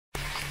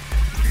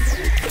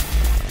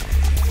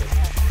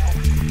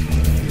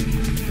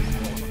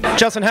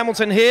Justin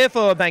Hamilton here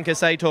for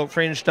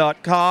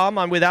TalkFringe.com.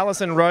 I'm with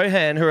Alison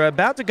Rohan, who are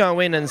about to go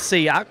in and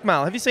see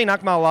Akmal. Have you seen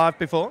Akmal live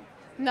before?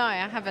 No, I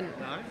haven't.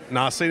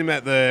 No, I've seen him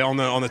at on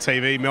the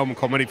TV, Melbourne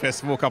Comedy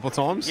Festival a couple of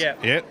times. Yeah.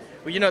 Yeah.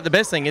 Well, you know what the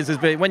best thing is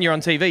when you're on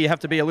TV, you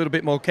have to be a little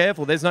bit more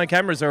careful. There's no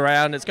cameras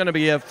around. It's going to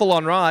be a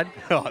full-on ride.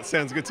 Oh, it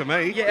sounds good to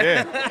me.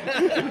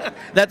 Yeah.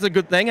 That's a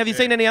good thing. Have you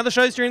seen any other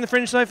shows during the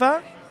Fringe so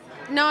far?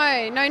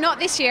 No, not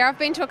this year. I've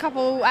been to a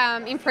couple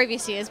in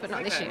previous years, but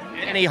not this year.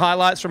 Any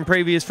highlights from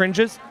previous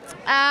Fringes?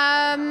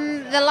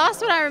 The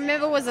last one I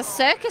remember was a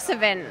circus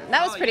event.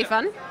 That was pretty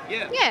fun.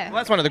 Yeah. Yeah. Well,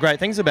 that's one of the great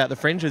things about the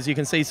Fringe is you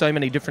can see so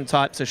many different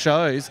types of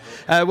shows.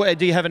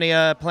 Do you have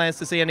any plans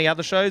to see any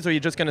other shows, or are you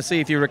just going to see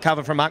if you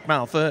recover from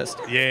Akmal first?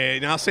 Yeah,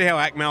 now I'll see how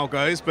Akmal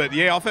goes. But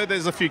yeah, I've heard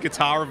there's a few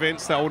guitar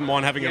events that I wouldn't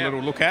mind having a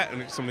little look at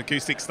and some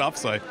acoustic stuff.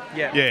 So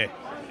yeah.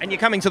 And you're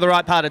coming to the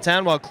right part of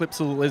town while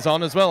Clipsal is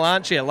on as well,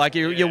 aren't you? Like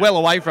you're well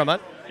away from it.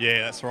 Yeah,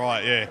 that's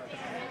right.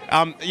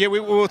 Yeah. We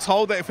were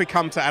told that if we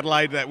come to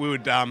Adelaide that we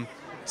would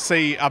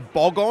see a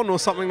bogon or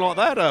something like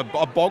that, a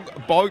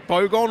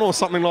bogon or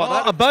something like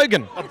that. A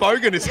bogan. A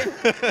bogan is.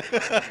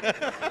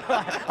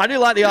 I do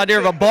like the idea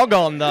of a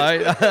bogon,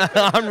 though.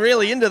 I'm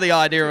really into the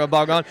idea of a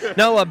bogon.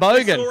 No, a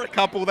bogan. I saw a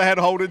couple that had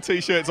Holden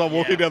t-shirts on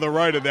walking down the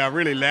road, and they were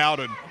really loud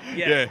and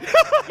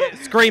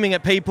screaming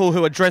at people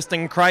who are dressed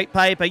in crepe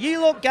paper. You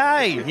look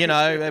gay, you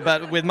know,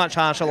 but with much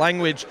harsher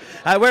language.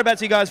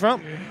 Whereabouts are you guys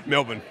from?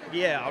 Melbourne.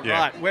 Yeah,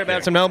 right.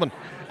 Whereabouts in Melbourne?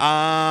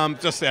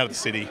 Just out of the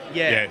city.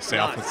 Yeah,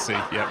 south of the city.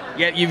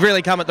 Yeah, you've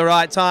really come at the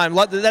right time.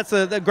 That's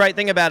the great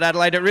thing about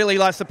Adelaide. It really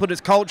likes to put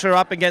its culture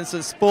up against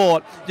its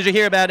sport. Did you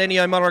hear about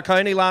Ennio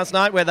Morricone last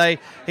night, where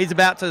he's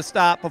about to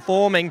start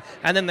performing,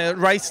 and then the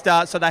race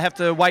starts, so they have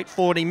to wait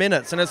 40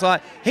 minutes, and it's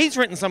like he's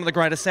written some of the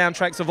greatest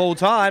soundtracks of all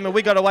time, and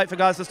we got to wait for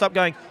guys to stop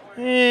going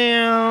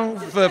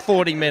for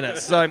 40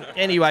 minutes. So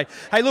anyway,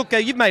 hey, look,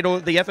 you've made all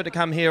the effort to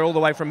come here all the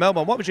way from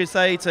Melbourne. What would you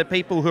say to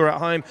people who are at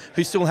home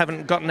who still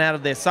haven't gotten out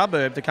of their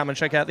suburb to come and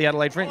check out the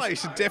Adelaide Fringe? Oh, you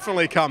should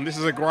definitely come. This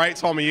is a great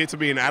time of year to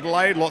be in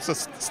Adelaide. Lots of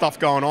stuff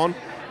going on,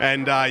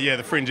 and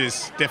the Fringe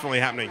is definitely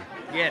happening.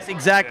 Yes,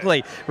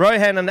 exactly.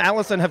 Rohan and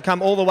Alison have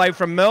come all the way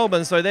from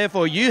Melbourne, so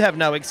therefore you have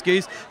no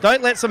excuse.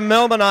 Don't let some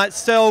Melbourneites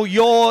sell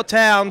your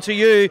town to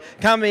you.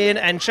 Come in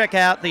and check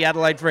out the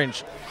Adelaide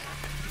Fringe.